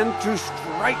began to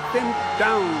strike them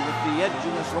down with the edge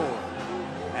of the sword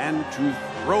and to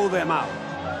throw them out.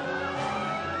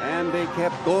 And they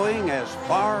kept going as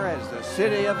far as the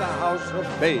city of the house of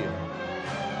Baal.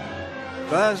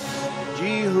 Thus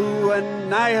Jehu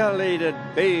annihilated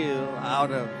Baal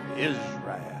out of Israel.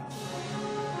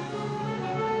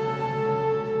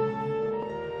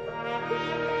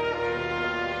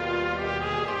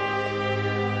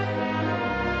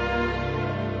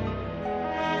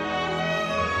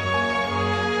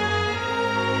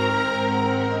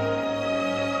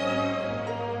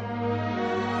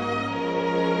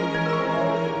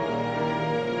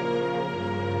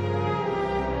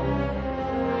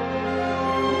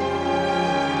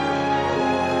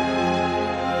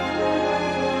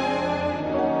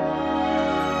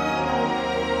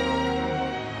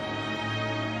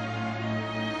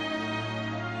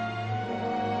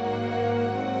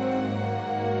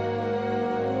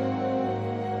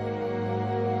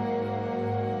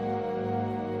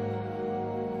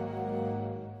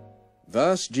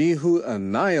 Thus Jehu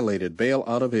annihilated Baal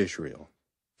out of Israel.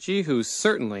 Jehu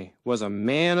certainly was a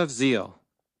man of zeal.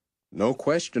 No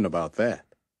question about that.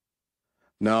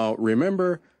 Now,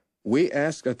 remember, we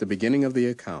asked at the beginning of the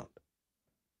account,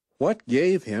 what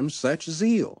gave him such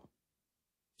zeal?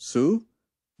 Sue,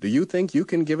 do you think you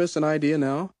can give us an idea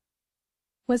now?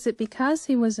 Was it because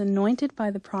he was anointed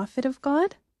by the prophet of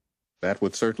God? That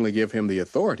would certainly give him the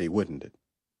authority, wouldn't it?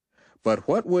 But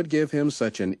what would give him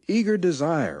such an eager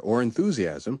desire or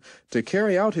enthusiasm to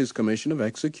carry out his commission of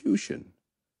execution,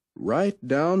 right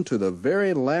down to the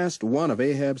very last one of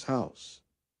Ahab's house,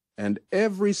 and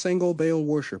every single Baal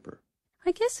worshiper?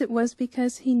 I guess it was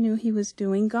because he knew he was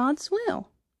doing God's will.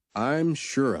 I'm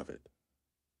sure of it.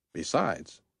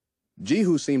 Besides,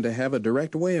 Jehu seemed to have a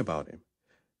direct way about him.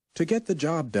 to get the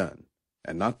job done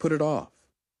and not put it off.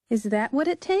 Is that what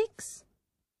it takes?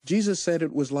 Jesus said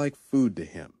it was like food to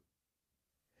him.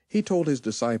 He told his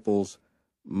disciples,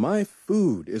 "My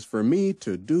food is for me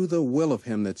to do the will of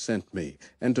him that sent me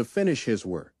and to finish his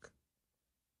work."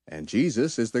 And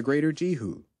Jesus is the greater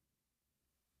Jehu.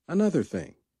 Another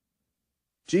thing,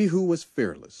 Jehu was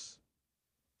fearless.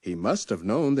 He must have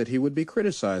known that he would be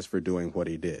criticized for doing what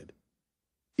he did,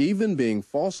 even being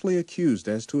falsely accused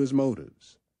as to his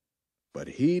motives. But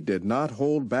he did not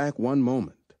hold back one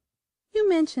moment. You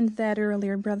mentioned that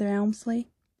earlier, Brother Elmsley.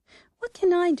 What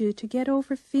can I do to get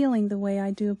over feeling the way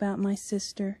I do about my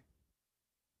sister?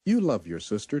 You love your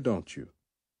sister, don't you?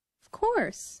 Of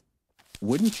course.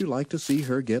 Wouldn't you like to see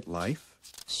her get life?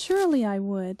 Surely I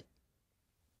would.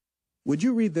 Would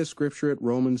you read this scripture at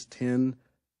Romans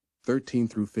 10:13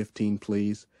 through 15,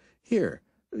 please? Here,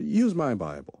 use my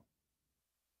Bible.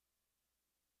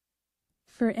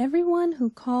 For everyone who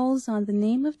calls on the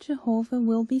name of Jehovah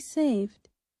will be saved.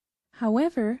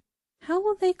 However, how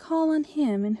will they call on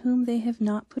him in whom they have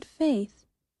not put faith?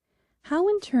 How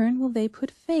in turn will they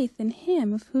put faith in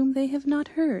him of whom they have not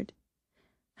heard?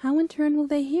 How in turn will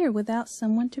they hear without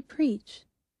someone to preach?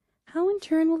 How in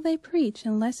turn will they preach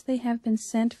unless they have been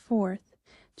sent forth?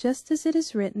 Just as it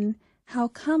is written, how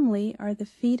comely are the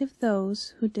feet of those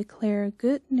who declare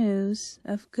good news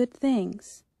of good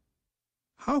things.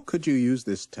 How could you use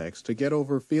this text to get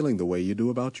over feeling the way you do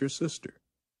about your sister?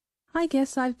 I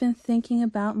guess I've been thinking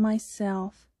about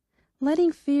myself,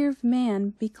 letting fear of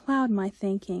man becloud my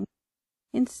thinking.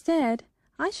 Instead,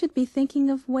 I should be thinking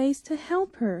of ways to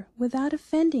help her without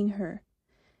offending her.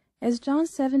 As John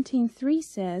 17:3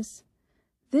 says,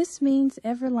 this means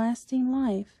everlasting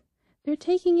life. They're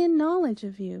taking in knowledge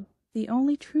of you, the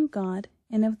only true God,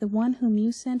 and of the one whom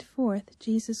you sent forth,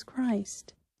 Jesus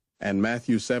Christ. And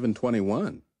Matthew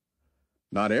 7:21,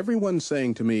 not everyone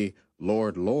saying to me,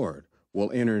 Lord, Lord,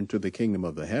 will enter into the kingdom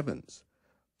of the heavens,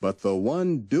 but the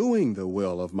one doing the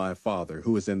will of my Father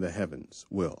who is in the heavens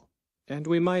will. And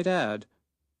we might add,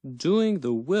 doing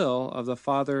the will of the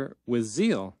Father with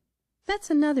zeal. That's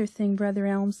another thing, Brother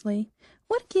Elmsley.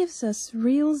 What gives us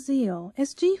real zeal,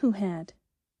 as Jehu had?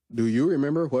 Do you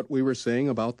remember what we were saying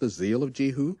about the zeal of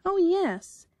Jehu? Oh,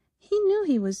 yes. He knew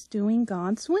he was doing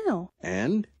God's will.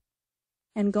 And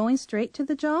going straight to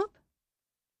the job?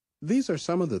 These are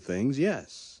some of the things,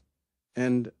 yes.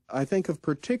 And I think of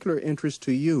particular interest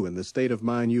to you in the state of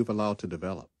mind you've allowed to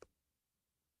develop.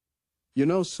 You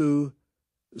know, Sue,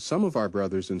 some of our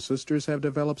brothers and sisters have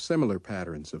developed similar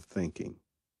patterns of thinking.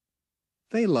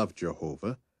 They love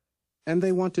Jehovah, and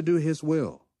they want to do his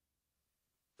will.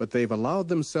 But they've allowed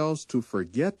themselves to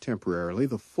forget temporarily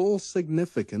the full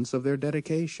significance of their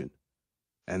dedication,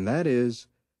 and that is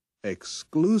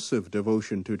exclusive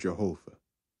devotion to Jehovah.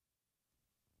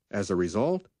 As a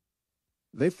result,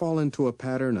 they fall into a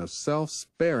pattern of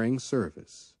self-sparing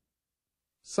service.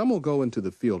 Some will go into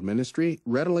the field ministry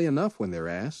readily enough when they're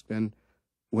asked, and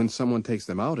when someone takes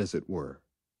them out, as it were.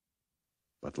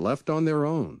 But left on their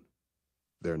own,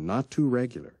 they're not too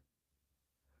regular.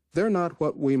 They're not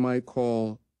what we might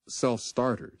call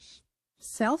self-starters.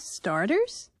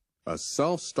 Self-starters? A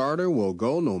self-starter will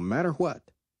go no matter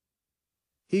what.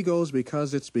 He goes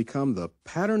because it's become the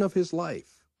pattern of his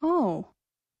life. Oh.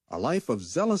 A life of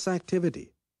zealous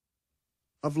activity,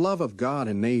 of love of God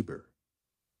and neighbor,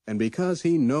 and because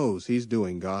he knows he's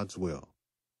doing God's will.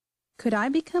 Could I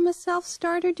become a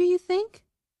self-starter, do you think?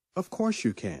 Of course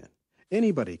you can.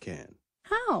 Anybody can.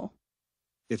 How?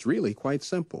 It's really quite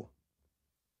simple.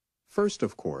 First,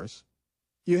 of course,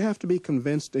 you have to be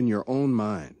convinced in your own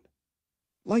mind,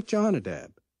 like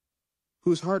Jonadab,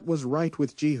 whose heart was right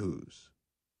with Jehu's.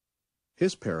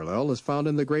 His parallel is found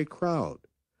in the great crowd,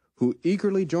 who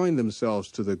eagerly joined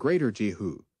themselves to the greater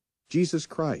Jehu, Jesus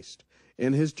Christ,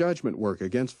 in his judgment work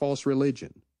against false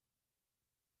religion.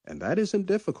 And that isn't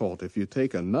difficult if you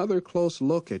take another close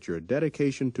look at your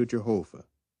dedication to Jehovah.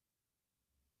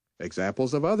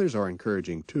 Examples of others are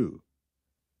encouraging, too.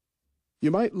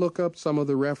 You might look up some of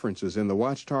the references in the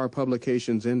Watchtower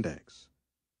Publications Index,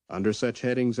 under such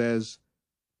headings as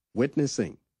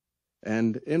witnessing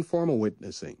and informal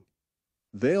witnessing.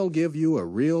 They'll give you a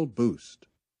real boost.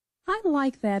 I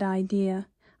like that idea.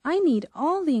 I need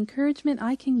all the encouragement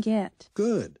I can get.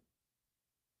 Good.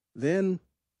 Then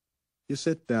you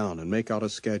sit down and make out a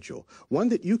schedule, one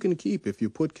that you can keep if you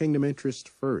put kingdom interest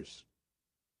first.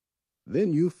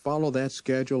 Then you follow that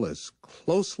schedule as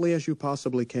closely as you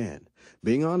possibly can,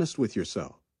 being honest with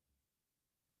yourself.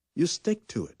 You stick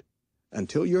to it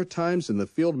until your times in the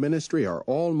field ministry are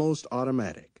almost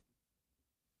automatic.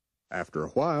 After a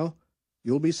while,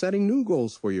 you'll be setting new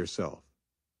goals for yourself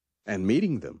and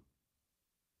meeting them.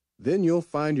 then you'll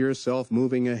find yourself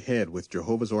moving ahead with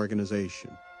Jehovah's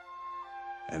organization.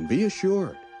 And be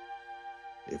assured,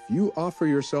 if you offer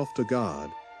yourself to God,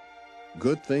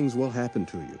 good things will happen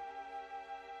to you.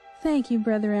 Thank you,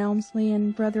 Brother Elmsley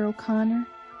and Brother O'Connor.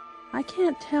 I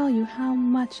can't tell you how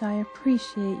much I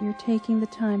appreciate your taking the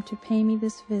time to pay me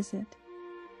this visit.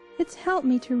 It's helped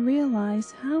me to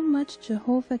realize how much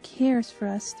Jehovah cares for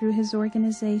us through his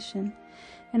organization,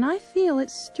 and I feel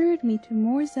it stirred me to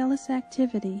more zealous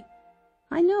activity.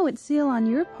 I know it's zeal on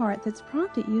your part that's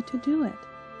prompted you to do it.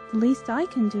 The least I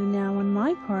can do now on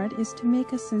my part is to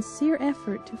make a sincere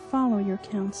effort to follow your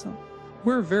counsel.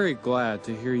 We're very glad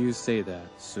to hear you say that,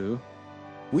 Sue.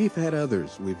 We've had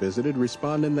others we visited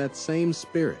respond in that same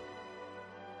spirit.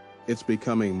 It's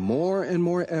becoming more and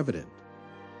more evident.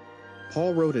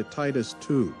 Paul wrote at Titus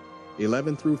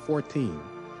 2:11 through 14,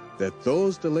 that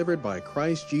those delivered by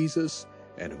Christ Jesus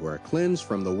and who are cleansed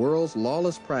from the world's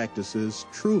lawless practices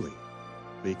truly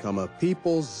become a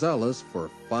people zealous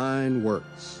for fine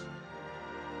works.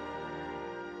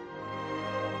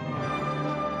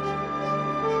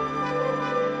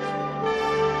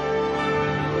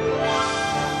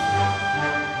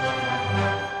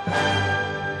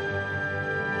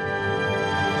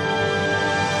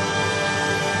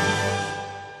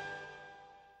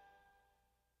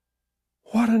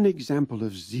 What an example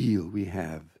of zeal we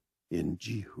have in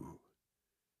Jehu.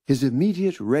 His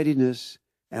immediate readiness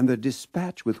and the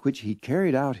dispatch with which he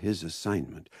carried out his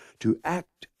assignment to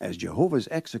act as Jehovah's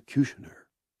executioner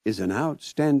is an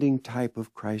outstanding type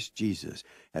of Christ Jesus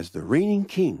as the reigning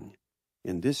king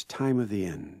in this time of the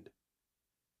end.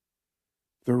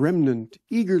 The remnant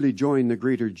eagerly join the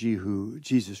greater Jehu,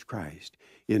 Jesus Christ,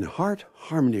 in heart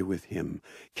harmony with him,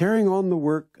 carrying on the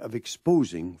work of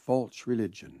exposing false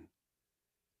religion.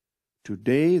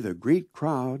 Today, the great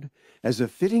crowd, as a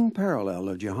fitting parallel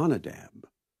of Jehonadab,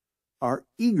 are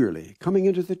eagerly coming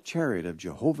into the chariot of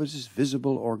Jehovah's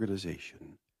visible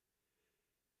organization.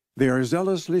 They are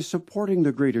zealously supporting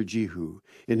the greater Jehu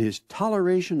in his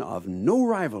toleration of no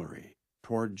rivalry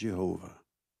toward Jehovah.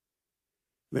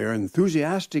 They are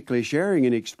enthusiastically sharing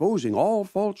in exposing all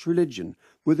false religion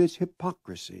with its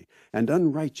hypocrisy and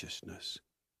unrighteousness.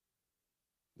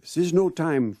 This is no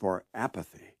time for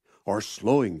apathy or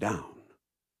slowing down.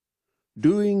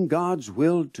 Doing God's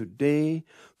will today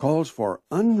calls for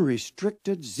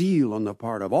unrestricted zeal on the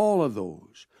part of all of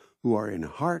those who are in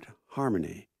heart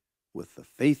harmony with the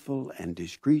faithful and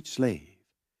discreet slave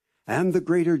and the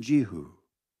greater Jehu.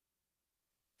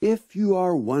 If you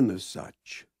are one as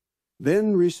such,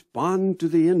 then respond to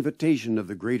the invitation of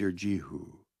the greater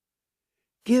Jehu.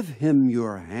 Give him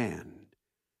your hand.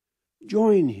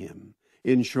 Join him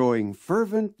in showing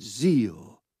fervent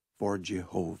zeal for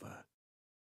Jehovah.